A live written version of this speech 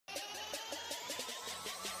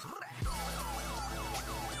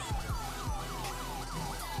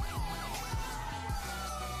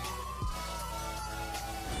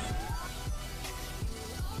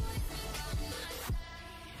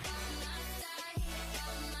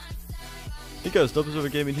Hey guys,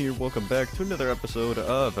 SuperNOVA Gaming here. Welcome back to another episode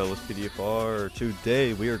of LSPDFR.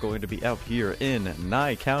 Today we are going to be out here in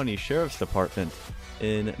Nye County Sheriff's Department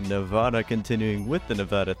in Nevada, continuing with the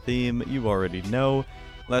Nevada theme. You already know.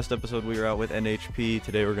 Last episode we were out with NHP.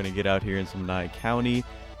 Today we're going to get out here in some Nye County.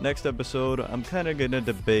 Next episode, I'm kind of going to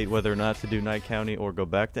debate whether or not to do Nye County or go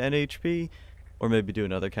back to NHP, or maybe do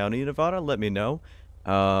another county in Nevada. Let me know.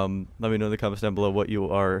 Let me know in the comments down below what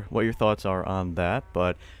your thoughts are on that.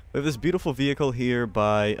 But we have this beautiful vehicle here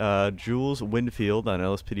by Jules Winfield on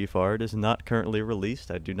LSPDFR. It is not currently released.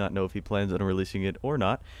 I do not know if he plans on releasing it or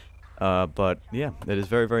not. But yeah, it is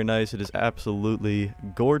very, very nice. It is absolutely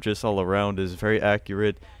gorgeous all around. It is very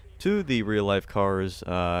accurate to the real life cars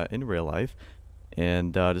in real life.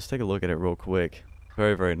 And just take a look at it real quick.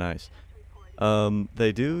 Very, very nice.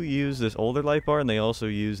 They do use this older light bar, and they also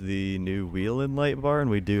use the new wheel-in light bar,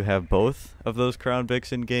 and we do have both of those Crown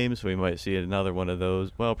Vics in games, so we might see another one of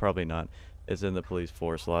those. Well, probably not. It's in the Police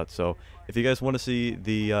 4 slot, so if you guys want to see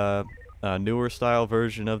the newer style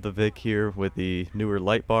version of the Vic here with the newer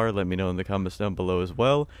light bar, let me know in the comments down below as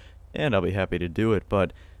well, and I'll be happy to do it.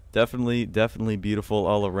 But definitely beautiful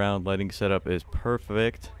all around. Lighting setup is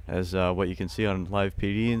perfect, as what you can see on Live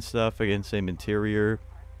PD and stuff. Again, same interior.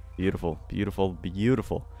 Beautiful, beautiful,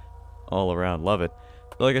 beautiful all around. Love it.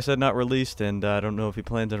 But like I said, not released, and I don't know if he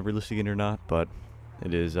plans on releasing it or not, but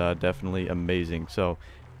it is definitely amazing. So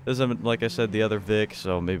this isn't, like I said, the other Vic,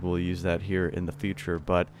 so maybe we'll use that here in the future.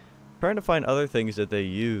 But trying to find other things that they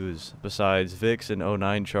use besides Vics and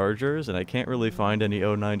 '09 Chargers, and I can't really find any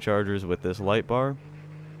 '09 Chargers with this light bar.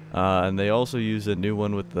 And they also use a new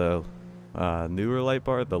one with the newer light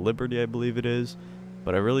bar, the Liberty, I believe it is.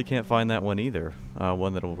 But I really can't find that one either,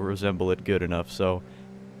 one that will resemble it good enough. So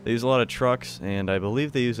they use a lot of trucks, and I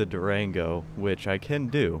believe they use a Durango, which I can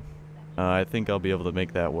do. I think I'll be able to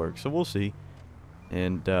make that work, so we'll see.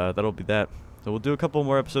 And that'll be that. So we'll do a couple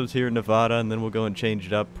more episodes here in Nevada, and then we'll go and change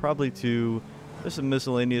it up, probably to just some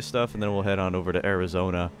miscellaneous stuff, and then we'll head on over to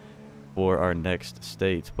Arizona for our next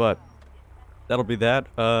state. But that'll be that.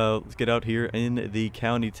 Let's get out here in the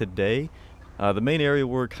county today. The main area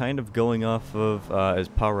we're kind of going off of is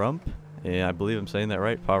Pahrump, and I believe I'm saying that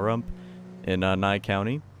right, Pahrump, in Nye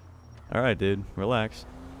County. Alright, dude, relax.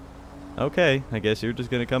 Okay, I guess you're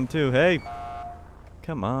just gonna come too. Hey!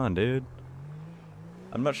 Come on, dude.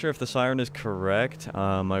 I'm not sure if the siren is correct.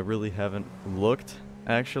 I really haven't looked,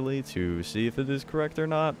 actually, to see if it is correct or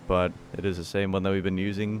not, but it is the same one that we've been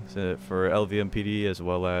using for LVMPD as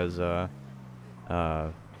well as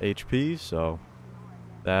HP, so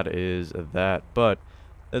that is that. But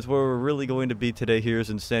that's where we're really going to be today. Here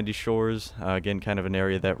is in Sandy Shores. Again, kind of an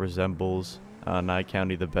area that resembles Nye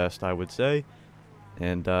County the best, I would say.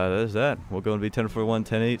 And there's that. We'll go and be 1041,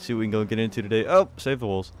 10-8. See what we can go and get into today. Oh, save the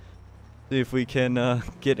wolves. See if we can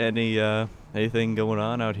get anything going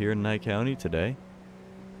on out here in Nye County today.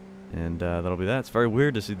 And that'll be that. It's very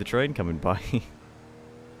weird to see the train coming by.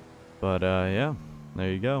 But yeah,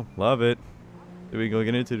 there you go. Love it. What are we going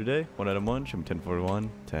to get into today? 1 Item 1, should be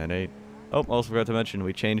 1041, 10-8. Oh, also forgot to mention,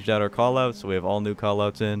 we changed out our callouts, so we have all new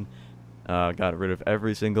callouts in. Got rid of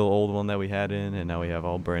every single old one that we had in, and now we have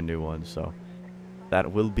all brand new ones, so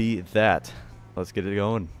that will be that. Let's get it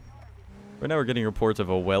going. Right now we're getting reports of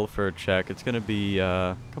a welfare check. It's going to be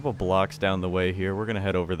a couple blocks down the way here. We're going to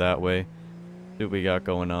head over that way, see what we got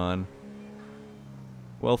going on.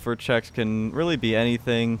 Welfare checks can really be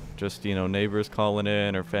anything, just, you know, neighbors calling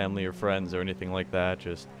in, or family or friends or anything like that,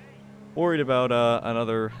 just worried about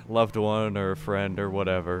another loved one or a friend or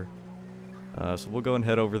whatever. So we'll go and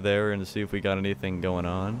head over there and see if we got anything going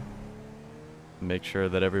on. Make sure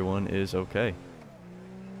that everyone is okay.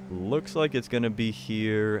 Looks like it's going to be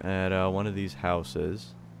here at one of these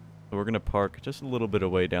houses. So we're going to park just a little bit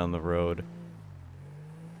away down the road.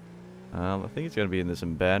 I think it's going to be in this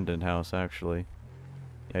abandoned house, actually.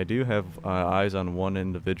 I do have eyes on one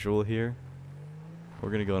individual here.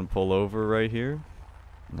 We're going to go and pull over right here,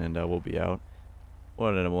 and we'll be out.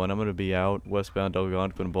 1 Item 1, I'm going to be out westbound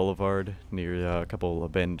Algonquin Boulevard near a couple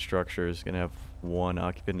abandoned structures. Going to have one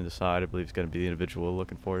occupant inside. I believe it's going to be the individual we're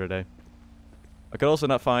looking for today. I could also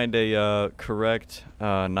not find a correct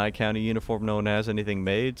Nye County uniform known as anything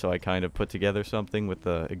made, so I kind of put together something with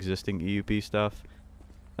the existing EUP stuff.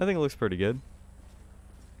 I think it looks pretty good.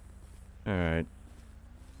 Alright.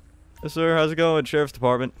 Yes, sir. How's it going, Sheriff's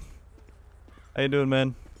Department? How you doing,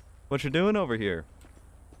 man? What you doing over here?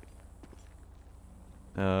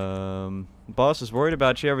 Boss is worried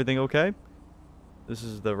about you. Everything okay? This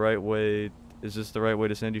is the right way. Is this the right way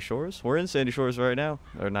to Sandy Shores? We're in Sandy Shores right now,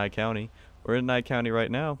 or Nye County. We're in Nye County right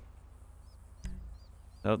now.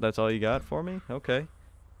 Oh, that's all you got for me? Okay.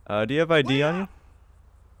 Do you have ID on you?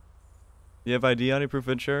 You have ID on you? Proof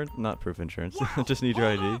of insurance? Not proof of insurance. Wow, Just need your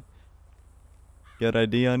ID. up. Got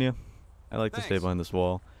ID on you? I like to stay Thanks. behind this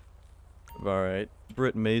wall. Alright.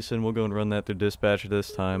 Britt Mason, we'll go and run that through dispatch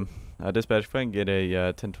this time. Dispatch, if I can get a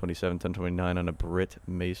 1027, 1029 on a Britt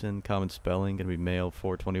Mason. Common spelling, gonna be male,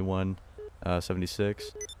 421,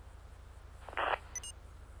 76.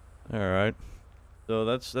 Alright. So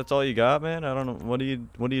that's all you got, man? I don't know. What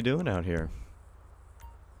are you doing out here?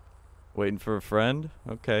 Waiting for a friend?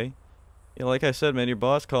 Okay. Yeah, like I said, man, your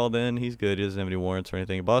boss called in. He's good. He doesn't have any warrants or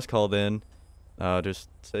anything. Your boss called in. Just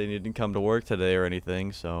saying you didn't come to work today or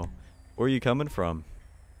anything, so where are you coming from?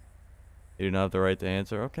 You do not have the right to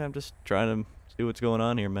answer? Okay, I'm just trying to see what's going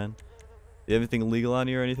on here, man. You have anything illegal on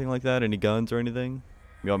you or anything like that? Any guns or anything?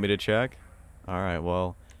 You want me to check? Alright,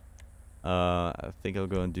 well, I think I'll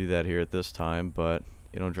go and do that here at this time, but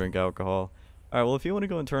you don't drink alcohol. Alright, well, if you want to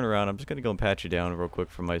go and turn around, I'm just going to go and pat you down real quick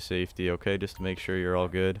for my safety, okay? Just to make sure you're all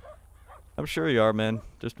good. I'm sure you are, man.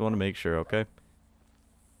 Just want to make sure, okay?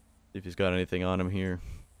 See if he's got anything on him here,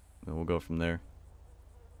 and we'll go from there.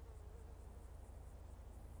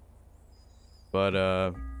 But,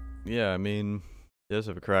 yeah, I mean, he does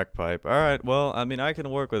have a crack pipe. Alright, well, I mean, I can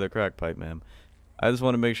work with a crack pipe, ma'am. I just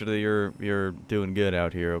want to make sure that you're doing good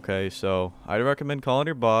out here, okay? So, I'd recommend calling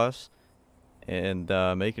your boss and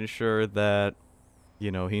making sure that, you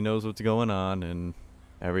know, he knows what's going on and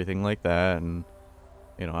everything like that. And,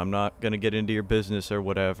 you know, I'm not going to get into your business or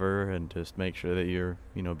whatever, and just make sure that you're,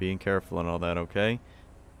 you know, being careful and all that, okay?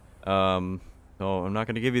 So I'm not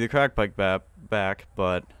going to give you the crack pipe back,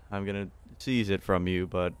 but I'm going to seize it from you,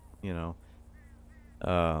 but, you know,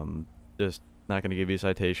 just not going to give you a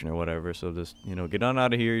citation or whatever. So just, you know, get on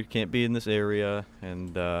out of here. You can't be in this area,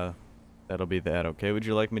 and that'll be that, okay? Would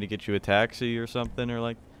you like me to get you a taxi or something, or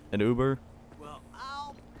like an Uber? Well,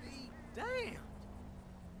 I'll be damned.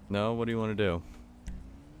 No? What do you want to do?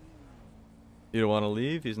 You don't want to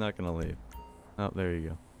leave? He's not going to leave. Oh, there you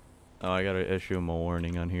go. Oh, I got to issue him a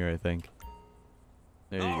warning on here, I think.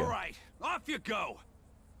 There you go. All right, off you go.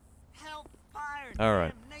 Hellfire. All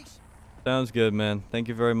right. Damnation. Sounds good, man. Thank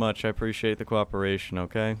you very much. I appreciate the cooperation,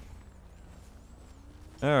 okay?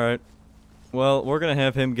 Alright. Well, we're going to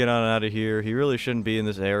have him get on out of here. He really shouldn't be in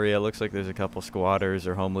this area. Looks like there's a couple squatters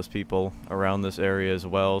or homeless people around this area as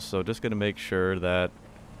well. So just going to make sure that,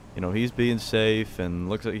 you know, he's being safe. And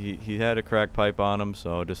looks like he had a crack pipe on him.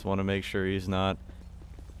 So just want to make sure he's not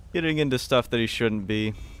getting into stuff that he shouldn't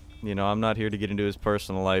be. You know, I'm not here to get into his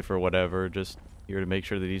personal life or whatever. Just here to make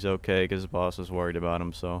sure that he's okay because his boss is worried about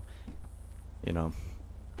him. So, you know,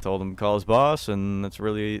 told him to call his boss, and that's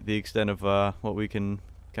really the extent of what we can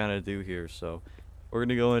kind of do here. So we're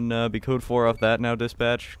gonna go and be code 4 off that now,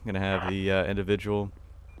 dispatch. Gonna have the individual.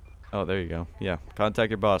 Oh, there you go. Yeah,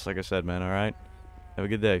 contact your boss, like I said, man. All right, have a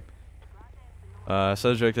good day.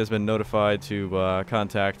 Subject has been notified to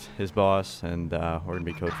contact his boss, and we're gonna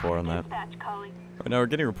be code 4 on that. Right now we're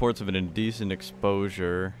getting reports of an indecent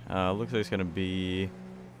exposure. Looks like it's gonna be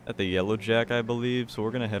at the Yellow Jack, I believe, so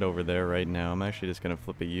we're gonna head over there right now. I'm actually just gonna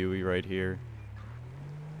flip a Yui right here.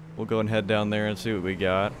 We'll go and head down there and see what we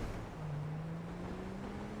got.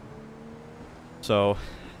 So,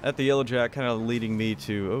 at the Yellow Jack, kind of leading me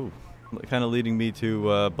to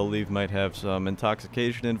believe might have some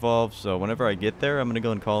intoxication involved. So whenever I get there, I'm gonna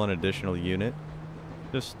go and call an additional unit,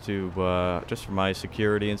 just for my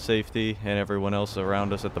security and safety, and everyone else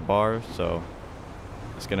around us at the bar. So.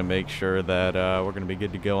 Just gonna make sure that we're gonna be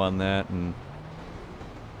good to go on that, and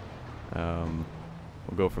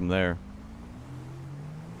we'll go from there.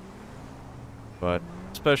 But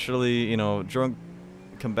especially, you know, drunk,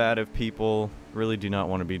 combative people really do not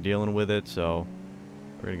want to be dealing with it. So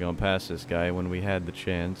we're gonna go and pass this guy when we had the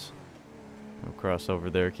chance. We'll cross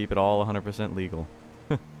over there, keep it all 100% legal.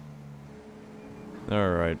 All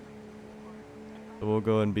right. So we'll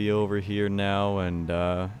go and be over here now and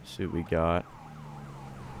see what we got.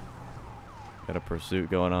 Got a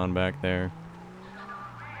pursuit going on back there.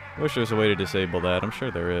 Wish there was a way to disable that. I'm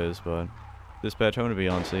sure there is, but dispatch, I'm going to be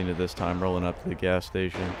on scene at this time, rolling up to the gas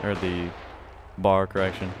station, or the bar,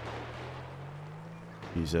 correction.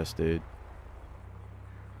 Jesus, dude.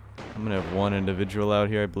 I'm going to have one individual out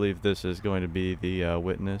here. I believe this is going to be the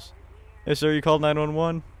witness. Hey, sir, you called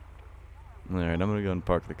 911? Alright, I'm going to go and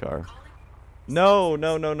park the car. No,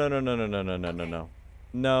 no, no, no, no, no, no, no, no, no, no, no.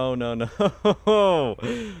 No, no, no.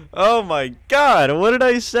 Oh my god, what did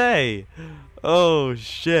I say? Oh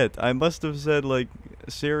shit, I must have said like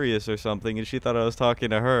serious or something, and she thought I was talking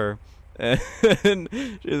to her. And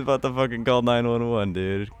she was about to fucking call 911,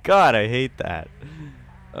 dude. God, I hate that.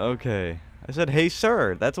 Okay. I said, hey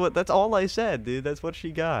sir. That's all I said, dude. That's what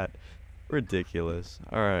she got. Ridiculous.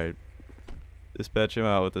 Alright. Dispatch him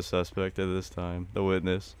out with the suspect at this time. The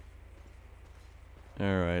witness.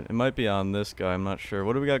 Alright, it might be on this guy, I'm not sure.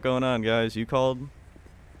 What do we got going on, guys? You called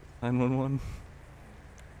 911?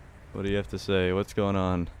 What do you have to say? What's going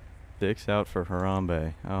on? Dick's out for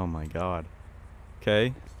Harambe. Oh my god.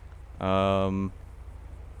 Okay.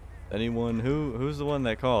 Anyone who's the one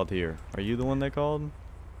that called here? Are you the one that called?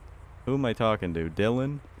 Who am I talking to?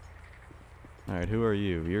 Dylan? Alright, who are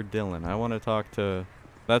you? You're Dylan. I want to talk to...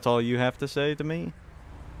 That's all you have to say to me?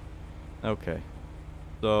 Okay.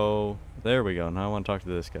 So, there we go. Now I want to talk to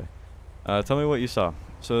this guy. Tell me what you saw.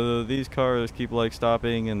 So these cars keep like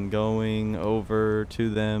stopping and going over to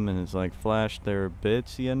them and it's like flash their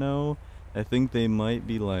bits, you know? I think they might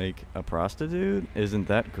be like a prostitute. Isn't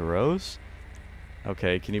that gross?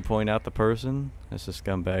 Okay, can you point out the person? That's a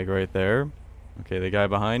scumbag right there. Okay, the guy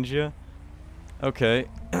behind you. Okay,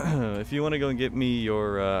 if you want to go and get me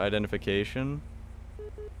your identification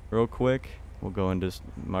real quick, we'll go and just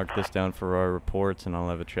mark this down for our reports and I'll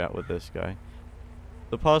have a chat with this guy.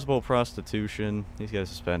 The possible prostitution. He's got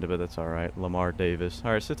suspended, but that's alright. Lamar Davis.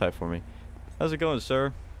 Alright, sit tight for me. How's it going,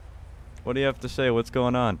 sir? What do you have to say? What's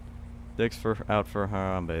going on? Dick's out for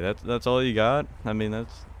Harambe. That's all you got? I mean,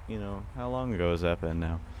 that's, you know, how long ago has that been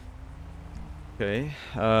now? Okay.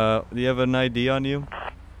 Do you have an ID on you?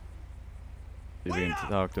 See if we can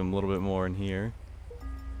talk to him a little bit more in here.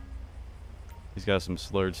 He's got some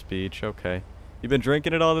slurred speech. Okay. You been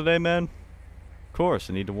drinking it all today, man? Of course.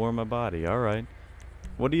 I need to warm my body. Alright.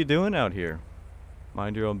 What are you doing out here?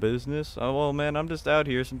 Mind your own business? Oh, well, man, I'm just out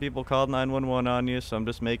here. Some people called 911 on you, so I'm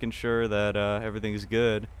just making sure that everything's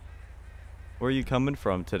good. Where are you coming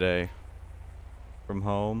from today? From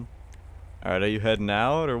home? Alright, are you heading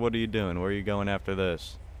out, or what are you doing? Where are you going after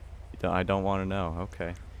this? I don't want to know.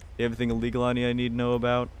 Okay. You have anything illegal on you I need to know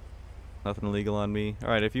about? Nothing illegal on me?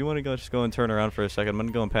 Alright, if you want to go, just go and turn around for a second. I'm going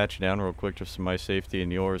to go and pat you down real quick just for my safety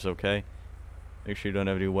and yours, okay? Make sure you don't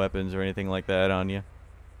have any weapons or anything like that on you.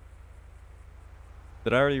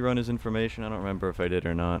 Did I already run his information? I don't remember if I did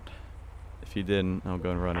or not. If you didn't, I'll go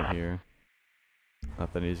and run it here.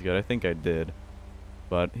 Not that he's good. I think I did.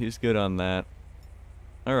 But he's good on that.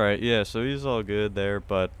 Alright, yeah, so he's all good there,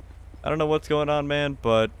 but I don't know what's going on, man,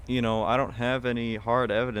 but, you know, I don't have any hard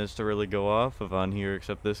evidence to really go off of on here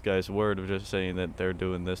except this guy's word of just saying that they're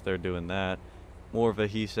doing this, they're doing that. More of a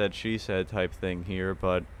he said, she said type thing here,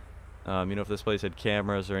 but, you know, if this place had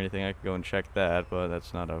cameras or anything, I could go and check that, but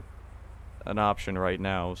that's not an option right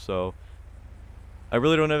now, so I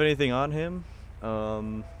really don't have anything on him.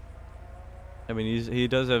 I mean, he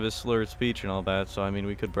does have his slurred speech and all that, so I mean,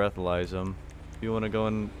 we could breathalyze him. If you want to go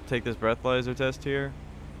and take this breathalyzer test here,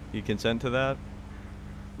 you consent to that?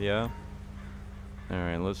 Yeah?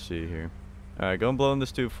 Alright, let's see here. Alright, go and blow in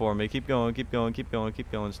this tube for me. Keep going, keep going, keep going,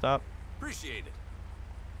 keep going. Stop. Appreciate it.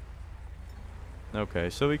 Okay,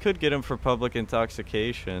 so we could get him for public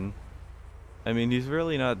intoxication. I mean, he's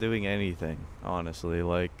really not doing anything, honestly.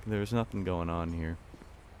 Like, there's nothing going on here.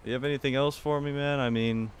 Do you have anything else for me, man? I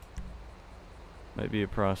mean, might be a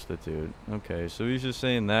prostitute. Okay, so he's just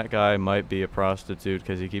saying that guy might be a prostitute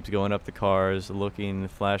because he keeps going up the cars, looking,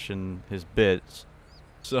 flashing his bits.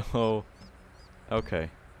 So, okay.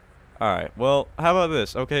 Alright, well, how about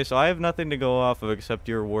this? Okay, so I have nothing to go off of except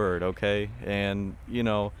your word, okay? And, you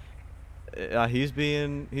know, he's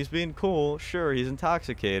being cool. Sure, he's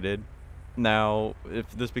intoxicated. Now, if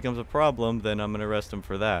this becomes a problem, then I'm gonna arrest him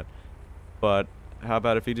for that. But how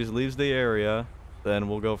about if he just leaves the area, then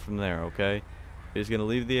we'll go from there, okay? If he's gonna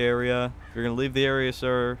leave the area. If you're gonna leave the area,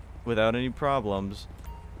 sir, without any problems,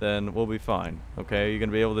 then we'll be fine, okay? You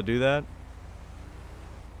gonna be able to do that?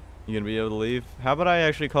 You gonna be able to leave? How about I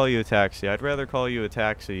actually call you a taxi? I'd rather call you a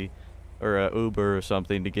taxi or a Uber or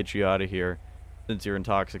something to get you out of here since you're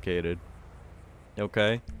intoxicated.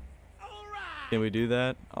 Okay? Can we do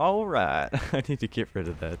that? Alright. I need to get rid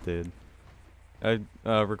of that, dude. I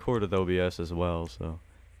recorded OBS as well, so.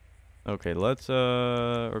 Okay, let's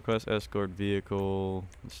request escort vehicle.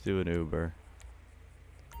 Let's do an Uber.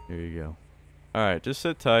 Here you go. Alright, just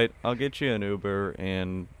sit tight. I'll get you an Uber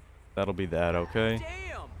and that'll be that, okay?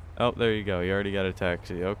 Damn. Oh, there you go. You already got a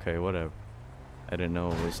taxi. Okay, whatever. I didn't know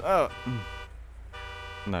it was... Oh!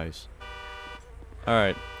 Nice.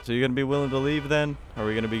 Alright, so you're gonna be willing to leave then? Are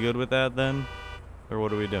we gonna be good with that then? Or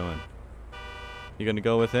what are we doing? You gonna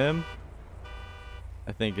go with him?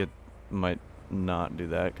 I think it might not do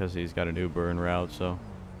that because he's got an Uber en route, so...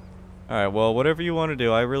 Alright, well, whatever you want to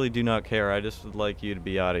do, I really do not care. I just would like you to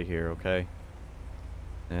be out of here, okay?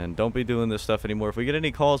 And don't be doing this stuff anymore. If we get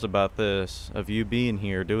any calls about this, of you being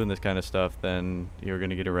here doing this kind of stuff, then you're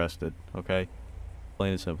gonna get arrested, okay?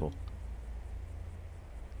 Plain and simple.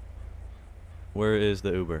 Where is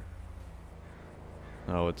the Uber?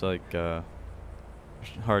 Oh, it's like,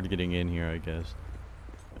 hard getting in here, I guess.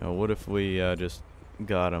 What if we, just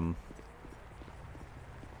got him?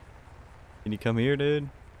 Can you come here, dude?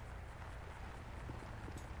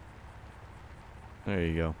 There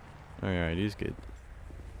you go. Alright, he's good.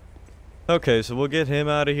 Okay, so we'll get him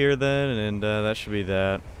out of here then, and that should be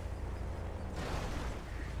that.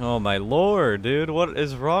 Oh my lord, dude, what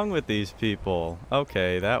is wrong with these people?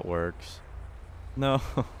 Okay, that works. No.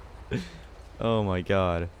 Oh my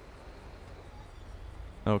god.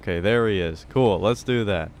 Okay, there he is. Cool, let's do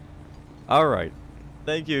that. Alright.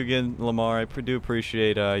 Thank you again, Lamar. I do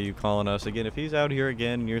appreciate you calling us. Again, if he's out here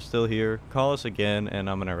again and you're still here, call us again and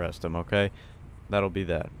I'm gonna arrest him, okay? That'll be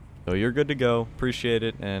that. So you're good to go. Appreciate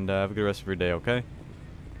it, and have a good rest of your day, okay?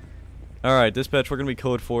 Alright, dispatch, we're going to be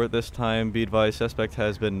code 4 at this time. Be advised, suspect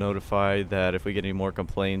has been notified that if we get any more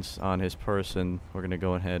complaints on his person, we're going to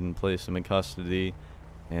go ahead and place him in custody,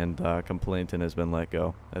 and complainant has been let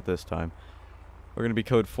go at this time. We're going to be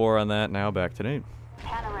code 4 on that. Now back to Nate.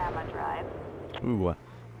 Panorama Drive. Ooh.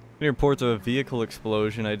 Any reports of a vehicle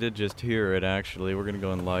explosion? I did just hear it, actually. We're going to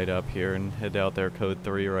go and light up here and head out there, code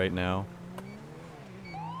 3 right now.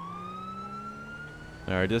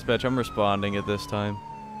 Alright, dispatch, I'm responding at this time.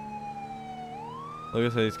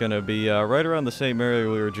 Looks like it's going to be right around the same area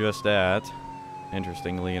we were just at,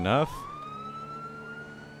 interestingly enough.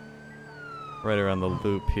 Right around the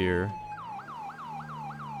loop here.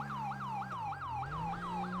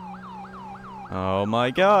 Oh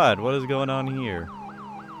my god, what is going on here?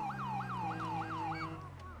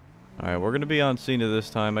 Alright, we're going to be on scene at this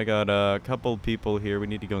time. I got a couple people here. We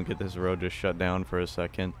need to go and get this road just shut down for a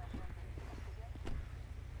second.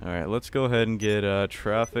 Alright, let's go ahead and get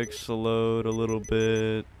traffic slowed a little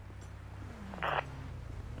bit.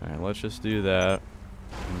 Alright, let's just do that.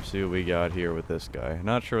 And see what we got here with this guy.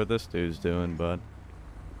 Not sure what this dude's doing, but...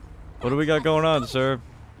 What do we got going on, sir?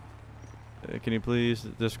 Can you please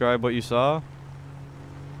describe what you saw?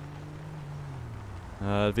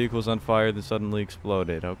 The vehicle was on fire, then suddenly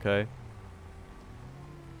exploded. Okay.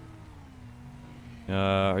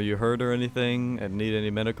 Are you hurt or anything? And need any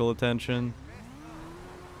medical attention?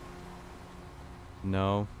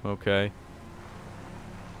 No? Okay.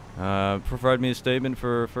 Provide me a statement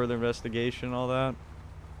for further investigation, all that?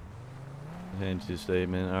 Change the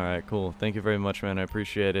statement. Alright, cool. Thank you very much, man. I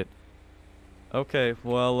appreciate it. Okay,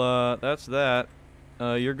 well, that's that.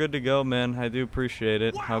 You're good to go, man. I do appreciate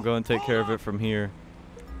it. I'll go and take care of it from here.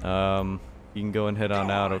 You can go and head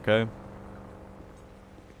on out, okay?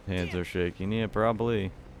 Hands are shaking. Yeah,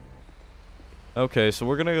 probably. Okay, so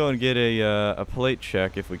we're gonna go and get a plate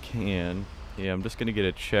check if we can. Yeah, I'm just gonna get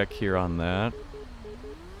a check here on that.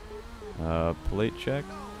 Plate check.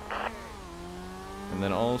 And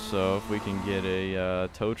then also, if we can get a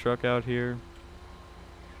tow truck out here.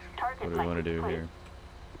 What do we want to do here?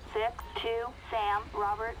 6-2 Sam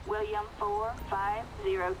Robert William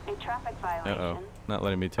 450. A traffic violation. Uh-oh. Not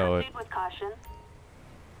letting me tow it. Proceed with caution.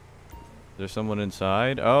 There's someone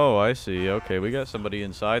inside? Oh, I see. Okay, we got somebody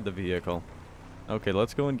inside the vehicle. Okay,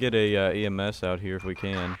 let's go and get a EMS out here if we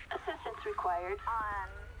can. Assistance required on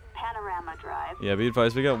Panorama Drive. Yeah, be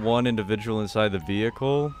advised, we got one individual inside the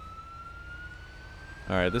vehicle.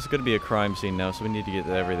 Alright, this is going to be a crime scene now, so we need to get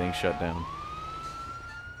everything shut down.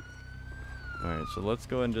 Alright, so let's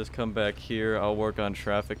go and just come back here. I'll work on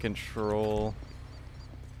traffic control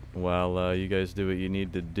while you guys do what you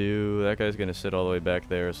need to do. That guy's going to sit all the way back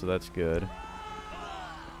there, so that's good.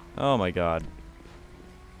 Oh my god.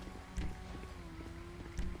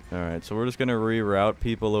 Alright, so we're just going to reroute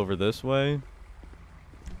people over this way.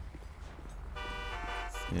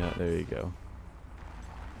 Yeah, there you go.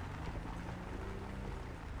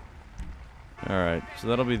 Alright, so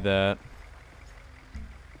that'll be that.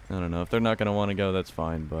 I don't know. If they're not going to want to go, that's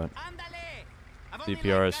fine, but...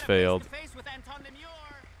 CPR has failed.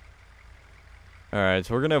 Alright,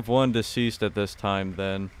 so we're going to have one deceased at this time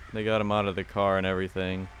then. They got him out of the car and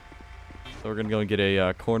everything. So we're going to go and get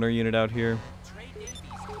a corner unit out here.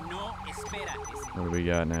 What do we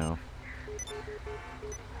got now?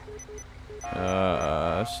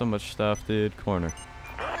 So much stuff, dude. Corner.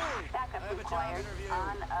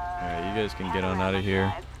 Alright, you guys can get on out of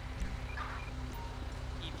here.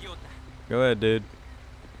 Go ahead, dude.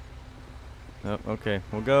 Oh, okay,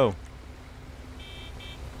 we'll go.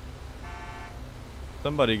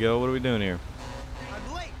 Somebody go. What are we doing here?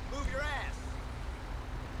 I'm late. Move your ass.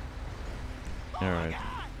 Alright.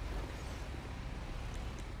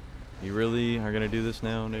 You really are gonna do this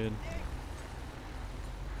now, dude?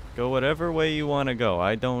 Go whatever way you want to go.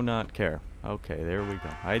 I do not care. Okay, there we go.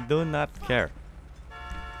 I do not care.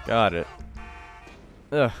 Got it.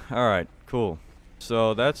 Ugh, alright, cool.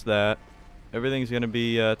 So that's that. Everything's gonna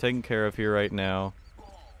be taken care of here right now.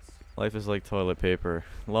 Life is like toilet paper.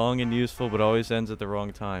 Long and useful, but always ends at the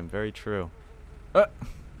wrong time. Very true.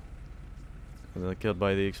 Killed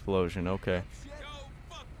by the explosion. Okay.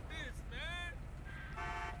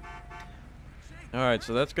 Alright,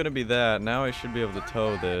 so that's gonna be that. Now I should be able to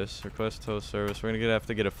tow this. Request tow service. We're gonna have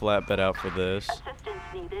to get a flatbed out for this. Assistance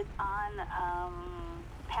needed on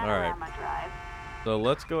Panorama Drive. So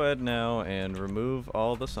let's go ahead now and remove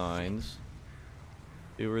all the signs.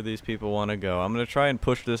 See where these people want to go. I'm gonna try and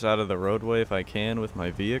push this out of the roadway if I can with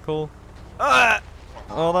my vehicle. Ah!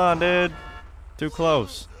 Hold on, dude. Too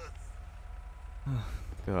close.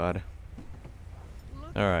 God.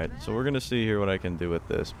 Alright, so we're gonna see here what I can do with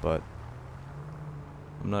this, but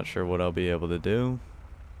I'm not sure what I'll be able to do.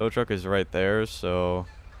 Tow truck is right there, so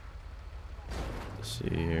let's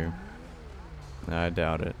see here. Nah, I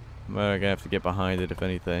doubt it. I'm gonna have to get behind it if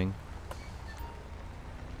anything.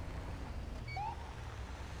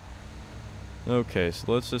 Okay,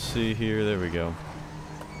 so let's just see here. There we go.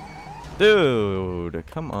 Dude,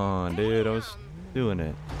 come on, dude. I was doing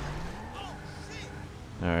it.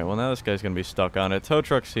 Alright, well now this guy's gonna be stuck on it. Tow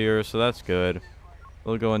truck's here, so that's good.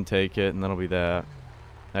 We'll go and take it, and that'll be that.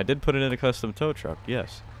 I did put it in a custom tow truck,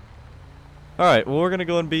 yes. Alright, well we're gonna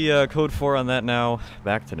go and be code 4 on that now.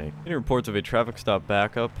 Back to Nate. Any reports of a traffic stop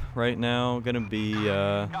backup right now. Gonna be Copy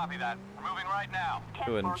that. We're moving right now.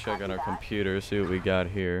 go ahead and check on our computer, see what we got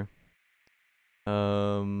here.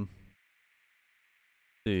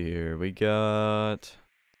 See here. We got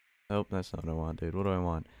nope, that's not what I want, dude. What do I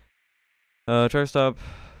want? Traffic stop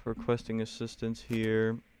requesting assistance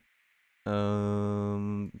here.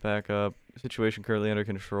 Backup. Situation currently under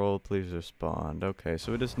control. Please respond. Okay,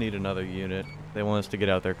 so we just need another unit. They want us to get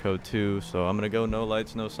out their code 2, so I'm gonna go no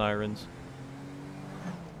lights, no sirens.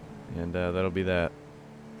 And that'll be that.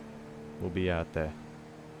 We'll be out there.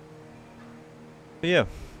 But yeah.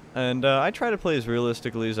 And I try to play as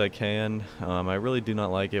realistically as I can. I really do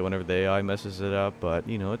not like it whenever the AI messes it up, but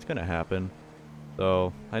you know, it's gonna happen.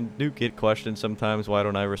 So I do get questioned sometimes, why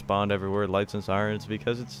don't I respond every word, lights and sirens?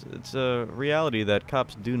 Because it's a reality that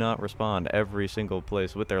cops do not respond every single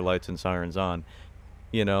place with their lights and sirens on.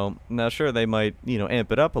 You know, now sure they might, you know,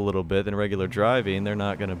 amp it up a little bit in regular driving. They're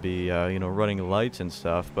not going to be, you know, running lights and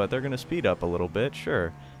stuff, but they're going to speed up a little bit,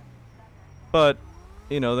 sure. But,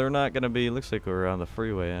 you know, they're not going to be, looks like we're on the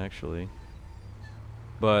freeway actually.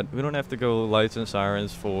 But we don't have to go lights and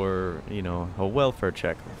sirens for, you know, a welfare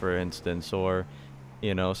check, for instance, or,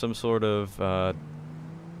 you know, some sort of, I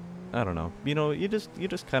don't know. You know, you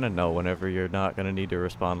just kind of know whenever you're not going to need to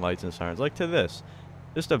respond lights and sirens. Like to this.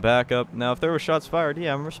 Just a backup. Now, if there were shots fired,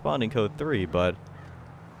 yeah, I'm responding code 3, but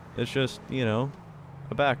it's just, you know,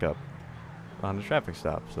 a backup on a traffic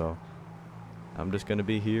stop. So I'm just going to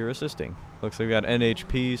be here assisting. Looks like we got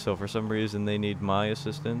NHP, so for some reason they need my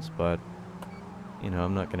assistance, but you know,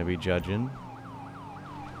 I'm not going to be judging.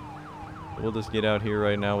 We'll just get out here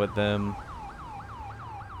right now with them.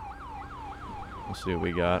 Let's see what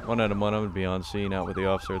we got. 1 out of 1, I'm going to be on scene out with the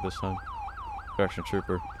officer this time. Correction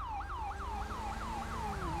trooper.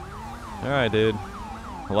 Alright, dude.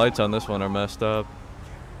 The lights on this one are messed up.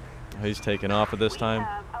 He's taking off at this time.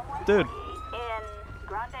 Dude. In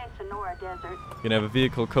Grande Sonora Desert. Gonna have a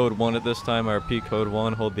vehicle code 1 at this time. RP code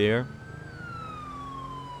 1. Hold the air.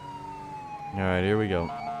 Alright, here we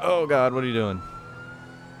go. Oh god, what are you doing?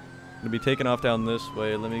 Gonna be taking off down this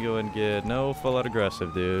way. Let me go and get... No, full out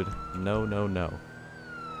aggressive, dude. No, no, no.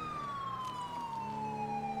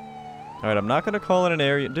 Alright, I'm not gonna call it an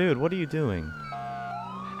area... Dude, what are you doing?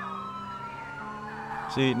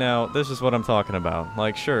 See, now, this is what I'm talking about.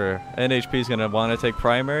 Like, sure, NHP's gonna want to take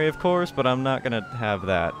primary, of course, but I'm not gonna have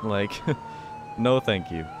that. Like, no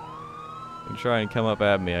thank you. You try and come up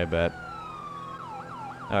at me, I bet.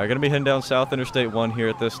 Alright, gonna be heading down South Interstate 1 here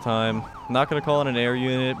at this time. Not gonna call it an air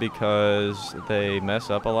unit because they mess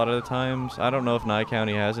up a lot of the times. I don't know if Nye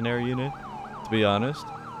County has an air unit, to be honest.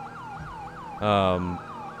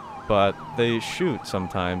 But they shoot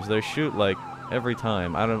sometimes. They shoot like every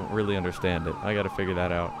time. I don't really understand it. I gotta figure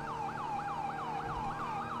that out.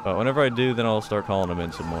 But whenever I do, then I'll start calling them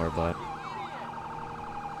in some more, but...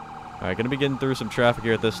 Alright, gonna be getting through some traffic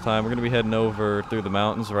here at this time. We're gonna be heading over through the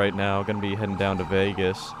mountains right now. Gonna be heading down to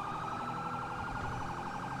Vegas.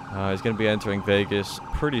 He's gonna be entering Vegas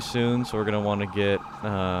pretty soon, so we're gonna want to get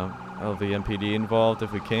LVMPD involved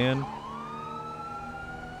if we can.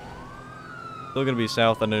 Still gonna be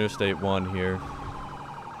south on Interstate 1 here.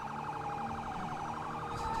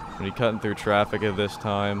 Gonna be cutting through traffic at this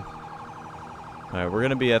time. Alright, we're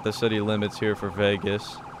gonna be at the city limits here for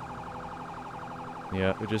Vegas.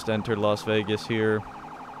 Yeah, we just entered Las Vegas here.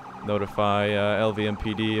 Notify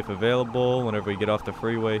LVMPD if available whenever we get off the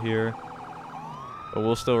freeway here. But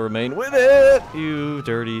we'll still remain with it, you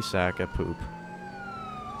dirty sack of poop.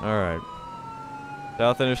 Alright.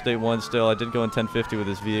 South Interstate 1 still. I did go in 1050 with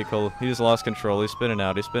his vehicle. He just lost control. He's spinning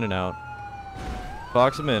out. He's spinning out.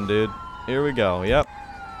 Box him in, dude. Here we go. Yep.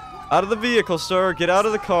 Out of the vehicle, sir. Get out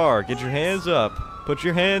of the car. Get your hands up. Put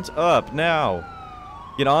your hands up now.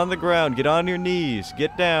 Get on the ground. Get on your knees.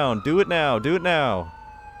 Get down. Do it now. Do it now.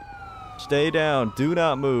 Stay down. Do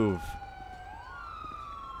not move.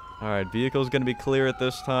 Alright, vehicle's going to be clear at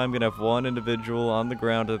this time. Going to have one individual on the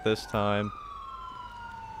ground at this time.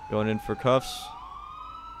 Going in for cuffs.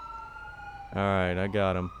 Alright, I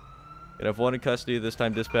got him. Gonna have one in custody this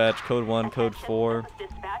time. Dispatch, code 1, code 4.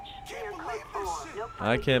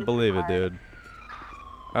 I can't believe it, dude.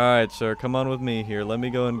 Alright, sir, come on with me here. Let me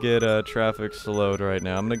go and get traffic slowed right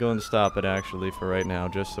now. I'm gonna go and stop it, actually, for right now,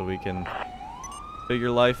 just so we can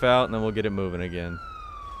figure life out, and then we'll get it moving again.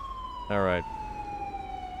 Alright.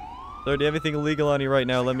 Sir, do you have anything illegal on you right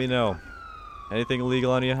now? Let me know. Anything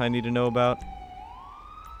illegal on you I need to know about?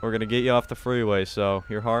 We're gonna get you off the freeway, so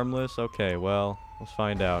you're harmless? Okay, well, let's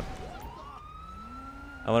find out.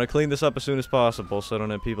 I want to clean this up as soon as possible so I don't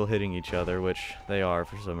have people hitting each other, which they are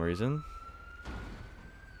for some reason.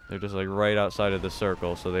 They're just like right outside of the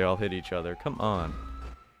circle, so they all hit each other. Come on.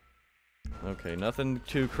 Okay, nothing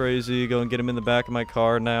too crazy. Go and get him in the back of my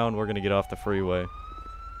car now, and we're gonna get off the freeway.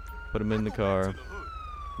 Put him in the car.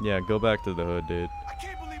 Yeah, go back to the hood, dude. I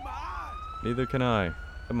can't believe my eyes. Neither can I.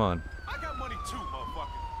 Come on. I got money too,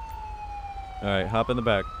 motherfucker. Alright, hop in the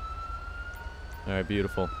back. Alright,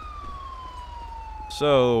 beautiful.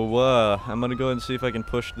 So, I'm gonna go ahead and see if I can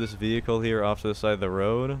push this vehicle here off to the side of the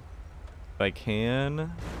road. If I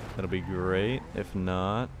can, that'll be great. If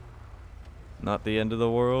not, not the end of the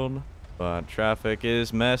world. But traffic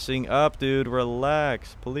is messing up, dude.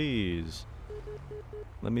 Relax, please.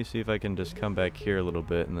 Let me see if I can just come back here a little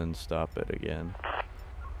bit and then stop it again.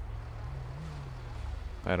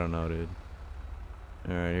 I don't know, dude.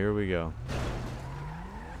 Alright, here we go.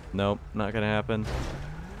 Nope, not gonna happen.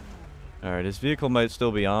 Alright, his vehicle might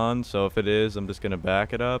still be on, so if it is, I'm just gonna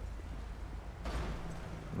back it up.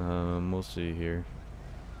 We'll see here.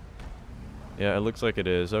 Yeah, it looks like it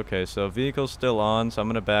is. Okay, so vehicle's still on, so I'm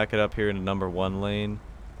gonna back it up here into number 1 lane.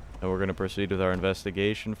 And we're gonna proceed with our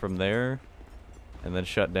investigation from there. And then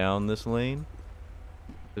shut down this lane.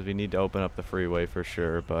 Because we need to open up the freeway for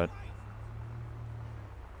sure, but...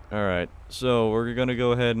 Alright, so we're gonna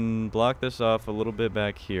go ahead and block this off a little bit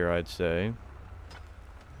back here, I'd say.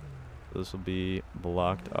 This will be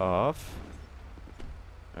blocked off.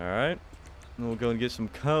 Alright. And we'll go and get some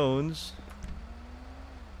cones.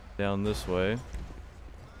 Down this way.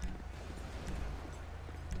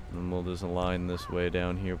 And we'll just align this way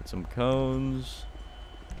down here with some cones.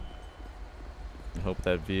 I hope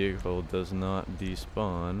that vehicle does not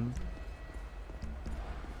despawn.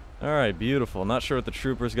 Alright, beautiful. Not sure what the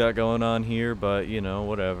troopers got going on here, but, you know,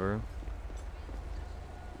 whatever.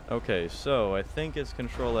 Okay, so I think it's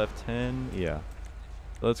Control F10. Yeah.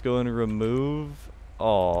 Let's go and remove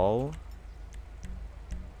all.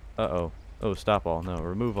 Uh-oh. Oh, stop all. No,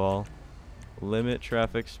 remove all. Limit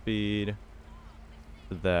traffic speed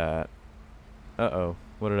to that. Uh-oh.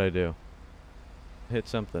 What did I do? Hit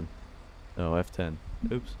something. Oh, F10.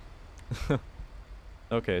 Oops.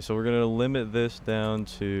 Okay, so we're going to limit this down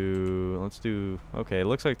to... Let's do... Okay, it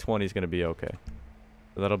looks like 20 is going to be okay.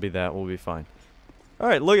 So that'll be that. We'll be fine.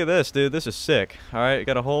 Alright, look at this, dude. This is sick. Alright,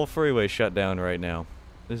 got a whole freeway shut down right now.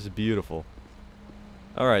 This is beautiful.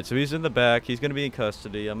 Alright, so he's in the back. He's going to be in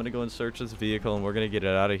custody. I'm going to go and search this vehicle, and we're going to get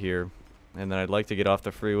it out of here. And then I'd like to get off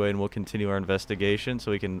the freeway, and we'll continue our investigation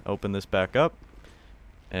so we can open this back up.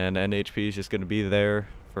 And NHP is just going to be there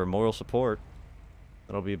for moral support.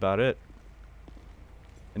 That'll be about it.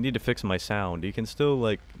 I need to fix my sound. You can still,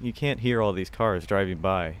 like, you can't hear all these cars driving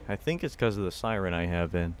by. I think it's because of the siren I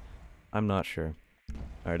have in. I'm not sure.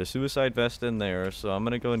 Alright, a suicide vest in there, so I'm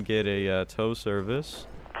going to go and get a tow service.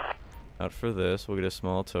 Out for this, we'll get a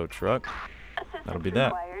small tow truck. That'll be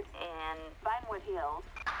that.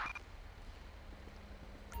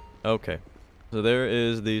 Okay, so there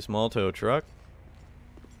is the small tow truck.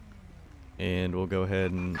 And we'll go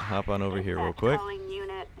ahead and hop on over here real quick.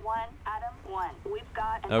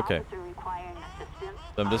 Okay.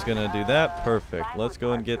 So I'm just going to do that. Perfect. Let's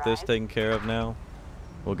go and get this taken care of now.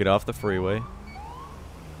 We'll get off the freeway.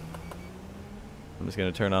 I'm just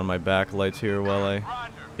going to turn on my back lights here while I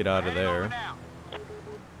get out of there.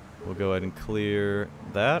 We'll go ahead and clear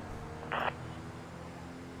that.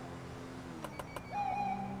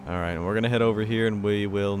 Alright, and we're going to head over here and we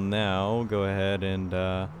will now go ahead and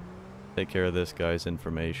take care of this guy's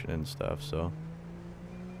information and stuff, so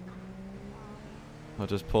I'll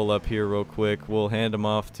just pull up here real quick. We'll hand him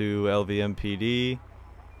off to LVMPD,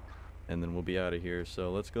 and then we'll be out of here.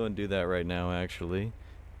 So let's go and do that right now, actually.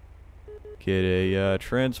 Get a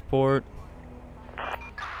transport.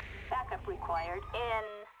 Backup required in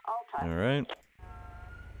Alta. Alright.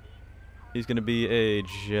 He's going to be a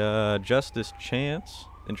Justice Chance.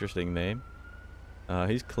 Interesting name.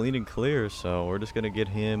 He's clean and clear, so we're just going to get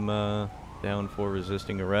him down for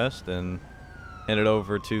resisting arrest and hand it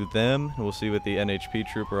over to them. We'll see what the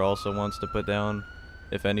NHP trooper also wants to put down,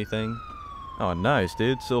 if anything. Oh, nice,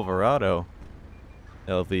 dude. Silverado.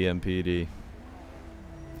 LVMPD.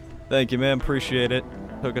 Thank you, man. Appreciate it.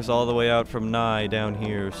 Took us all the way out from Nye down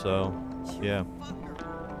here, so yeah.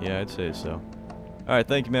 Yeah, I'd say so. Alright,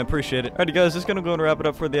 thank you, man. Appreciate it. Alrighty, guys, this is going to go and wrap it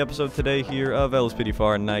up for the episode today here of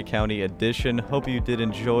LSPDFR Nye County Edition. Hope you did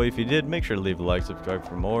enjoy. If you did, make sure to leave a like, subscribe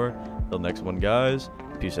for more. Till next one, guys.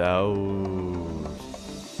 Peace out.